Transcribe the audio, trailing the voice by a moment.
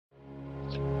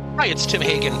Hi, it's Tim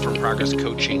Hagen from Progress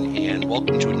Coaching, and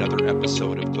welcome to another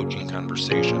episode of Coaching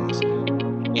Conversations.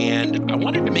 And I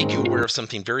wanted to make you aware of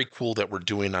something very cool that we're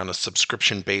doing on a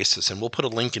subscription basis, and we'll put a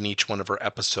link in each one of our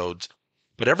episodes.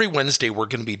 But every Wednesday, we're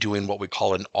going to be doing what we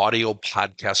call an audio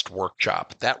podcast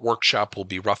workshop. That workshop will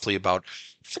be roughly about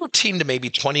 14 to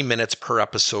maybe 20 minutes per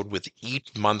episode, with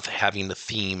each month having a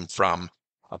theme from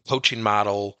a coaching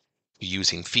model,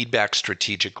 using feedback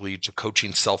strategically, to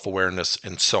coaching self-awareness,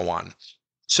 and so on.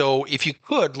 So if you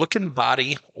could look in the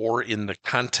body or in the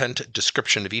content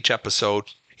description of each episode,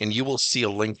 and you will see a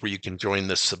link where you can join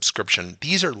this subscription.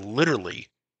 These are literally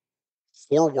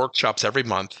 4 workshops every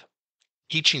month,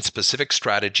 teaching specific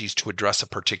strategies to address a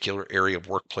particular area of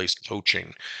workplace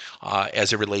coaching,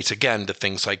 as it relates, again, to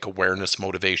things like awareness,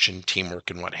 motivation,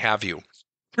 teamwork, and what have you.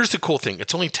 Here's the cool thing.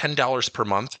 It's only $10 per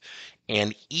month,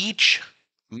 and each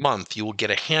month you will get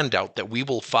a handout that we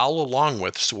will follow along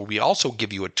with. So we also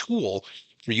give you a tool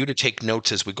for you to take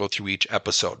notes as we go through each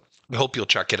episode. We hope you'll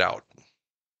check it out.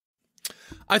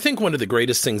 I think one of the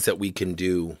greatest things that we can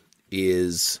do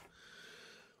is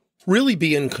really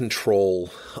be in control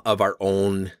of our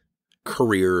own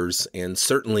careers. And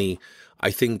certainly, I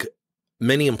think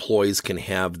many employees can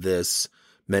have this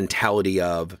mentality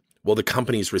of, well, the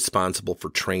company's responsible for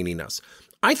training us.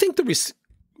 I think the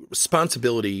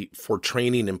responsibility for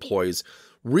training employees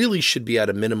really should be, at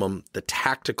a minimum, the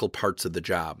tactical parts of the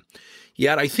job.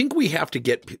 Yet I think we have to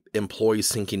get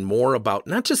employees thinking more about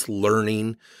not just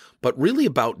learning, but really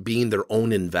about being their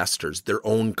own investors, their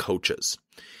own coaches.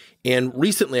 And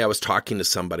recently I was talking to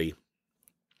somebody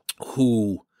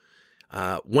who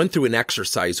went through an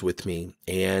exercise with me,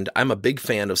 and I'm a big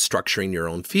fan of structuring your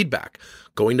own feedback,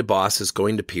 going to bosses,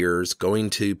 going to peers,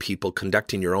 going to people,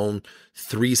 conducting your own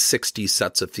 360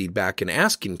 sets of feedback, and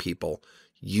asking people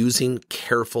using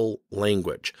careful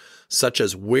language, such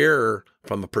as where,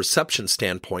 from a perception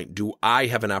standpoint, do I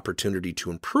have an opportunity to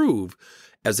improve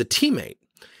as a teammate?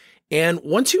 And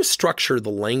once you structure the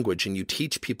language and you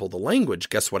teach people the language,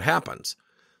 guess what happens?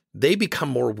 They become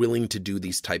more willing to do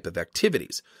these type of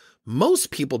activities.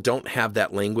 Most people don't have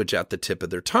that language at the tip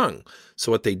of their tongue.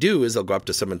 So what they do is they'll go up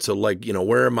to someone. So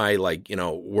where am I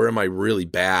where am I really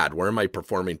bad? Where am I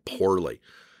performing poorly?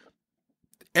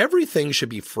 Everything should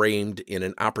be framed in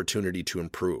an opportunity to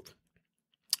improve,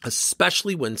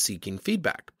 especially when seeking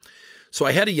feedback. So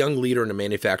I had a young leader in a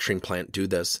manufacturing plant do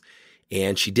this,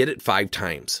 and she did it 5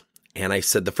 times. And I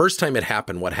said, the first time it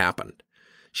happened, what happened?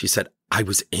 She said, I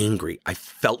was angry. I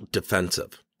felt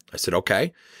defensive. I said,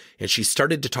 okay. And she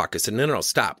started to talk. I said, no,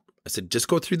 stop. I said, just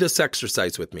go through this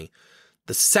exercise with me.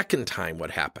 The second time,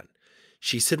 what happened?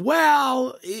 She said,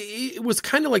 well, it was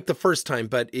kind of like the first time,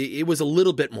 but it was a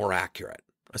little bit more accurate.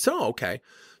 I said, oh, okay.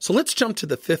 So let's jump to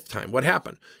the 5th time. What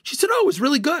happened? She said, oh, it was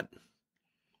really good.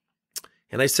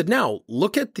 And I said, now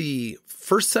look at the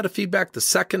first set of feedback, the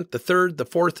second, the third, the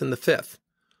fourth, and the 5th.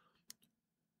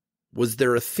 Was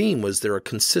there a theme? Was there a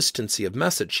consistency of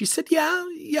message? She said, yeah,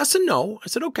 yes and no. I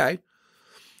said, okay.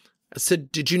 I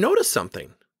said, did you notice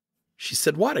something? She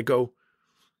said, what? I go,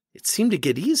 it seemed to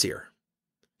get easier.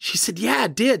 She said, yeah,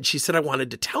 it did. She said, I wanted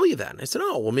to tell you that. And I said,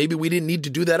 oh, well, maybe we didn't need to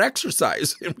do that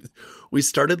exercise. We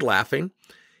started laughing.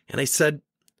 And I said,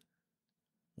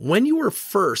 when you were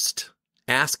first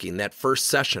asking that first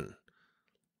session,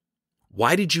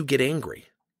 why did you get angry?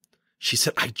 She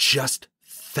said, I just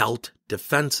felt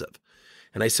defensive.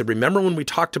 And I said, remember when we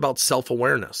talked about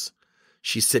self-awareness?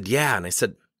 She said, yeah. And I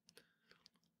said,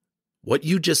 what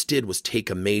you just did was take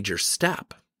a major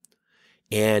step.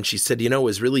 And she said, it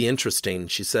was really interesting.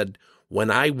 She said, when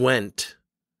I went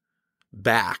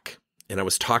back and I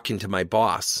was talking to my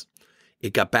boss,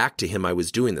 it got back to him I was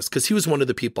doing this, because he was one of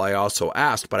the people I also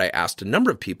asked, but I asked a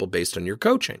number of people based on your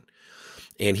coaching.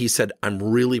 And he said, I'm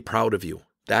really proud of you.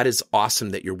 That is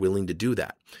awesome that you're willing to do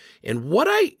that. And what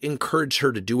I encourage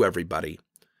her to do, everybody,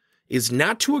 is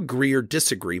not to agree or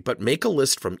disagree, but make a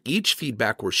list from each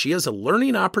feedback where she has a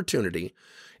learning opportunity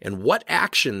and what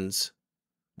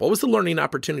was the learning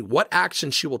opportunity? What action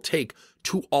she will take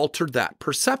to alter that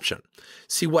perception.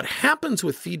 See, what happens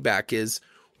with feedback is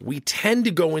we tend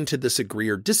to go into this agree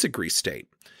or disagree state.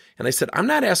 And I said, I'm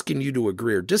not asking you to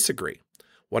agree or disagree.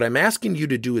 What I'm asking you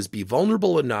to do is be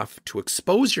vulnerable enough to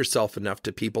expose yourself enough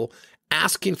to people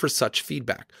asking for such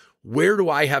feedback. Where do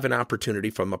I have an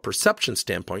opportunity from a perception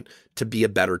standpoint to be a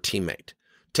better teammate,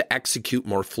 to execute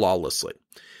more flawlessly?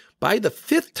 By the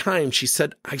 5th time, she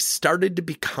said, I started to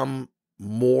become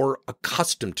more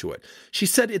accustomed to it. She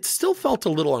said, it still felt a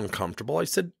little uncomfortable. I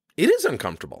said, it is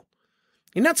uncomfortable.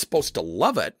 You're not supposed to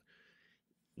love it,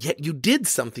 yet you did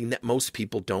something that most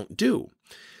people don't do.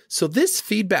 So this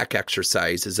feedback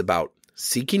exercise is about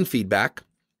seeking feedback,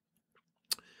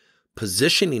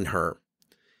 positioning her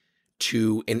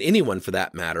to, and anyone for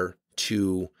that matter,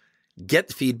 to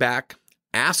get feedback,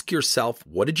 ask yourself,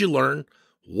 what did you learn?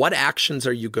 What actions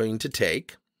are you going to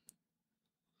take?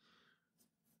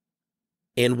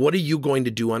 And what are you going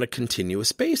to do on a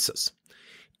continuous basis?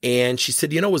 And she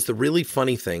said, it was the really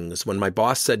funny thing is when my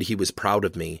boss said he was proud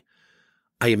of me,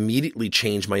 I immediately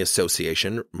changed my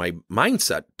association, my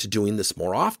mindset to doing this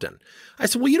more often. I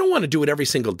said, well, you don't want to do it every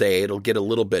single day. It'll get a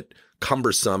little bit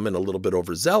cumbersome and a little bit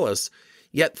overzealous.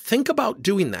 Yet think about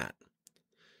doing that.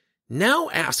 Now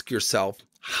ask yourself,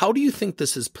 how do you think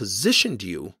this has positioned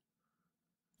you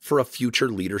for a future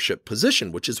leadership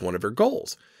position, which is one of her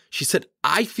goals? She said,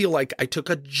 I feel like I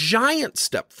took a giant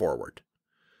step forward.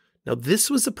 Now, this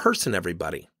was a person,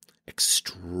 everybody,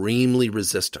 extremely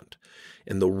resistant.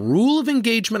 And the rule of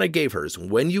engagement I gave her is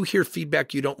when you hear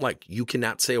feedback you don't like, you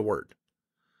cannot say a word.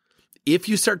 If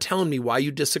you start telling me why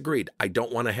you disagreed, I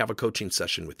don't want to have a coaching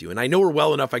session with you. And I know her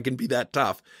well enough, I can be that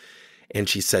tough. And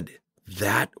she said,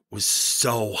 that was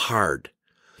so hard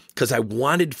because I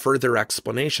wanted further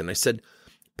explanation. I said,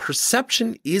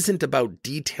 perception isn't about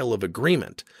detail of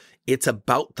agreement. It's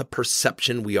about the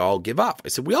perception we all give off. I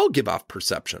said, we all give off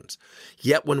perceptions.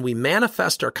 Yet when we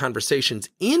manifest our conversations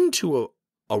into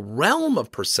a realm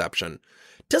of perception,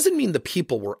 doesn't mean the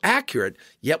people were accurate,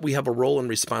 yet we have a role and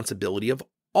responsibility of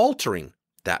altering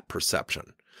that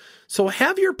perception. So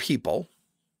have your people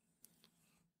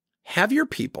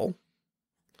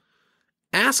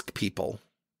ask people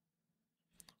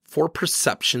for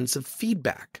perceptions of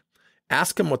feedback.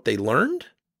 Ask them what they learned,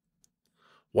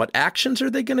 what actions are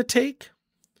they going to take,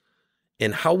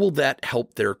 and how will that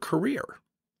help their career?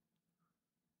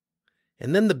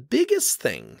 And then the biggest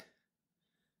thing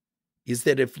is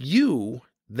that if you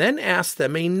then ask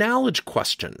them a knowledge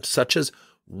question, such as,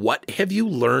 what have you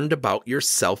learned about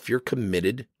yourself you're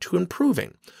committed to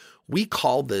improving? We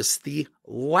call this the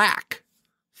LACK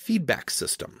feedback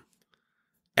system.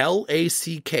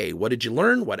 LACK. What did you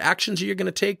learn? What actions are you going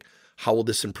to take? How will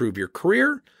this improve your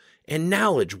career? And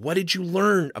knowledge. What did you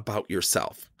learn about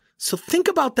yourself? So think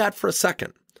about that for a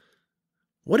second.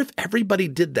 What if everybody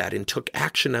did that and took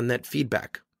action on that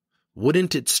feedback?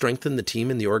 Wouldn't it strengthen the team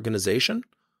and the organization?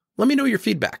 Let me know your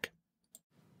feedback.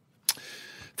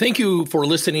 Thank you for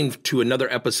listening to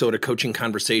another episode of Coaching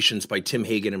Conversations by Tim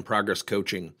Hagen and Progress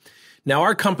Coaching. Now,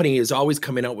 our company is always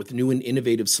coming out with new and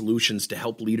innovative solutions to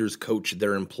help leaders coach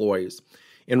their employees.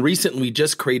 And recently, we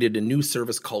just created a new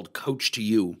service called Coach to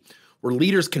You, where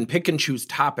leaders can pick and choose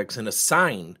topics and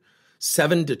assign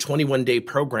 7 to 21-day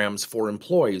programs for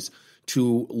employees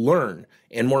to learn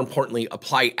and, more importantly,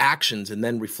 apply actions and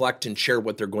then reflect and share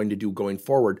what they're going to do going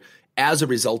forward as a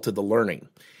result of the learning.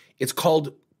 It's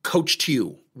called Coach to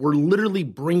You. We're literally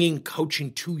bringing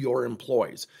coaching to your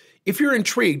employees. If you're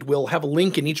intrigued, we'll have a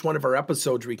link in each one of our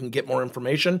episodes where you can get more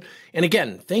information. And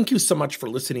again, thank you so much for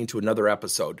listening to another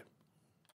episode.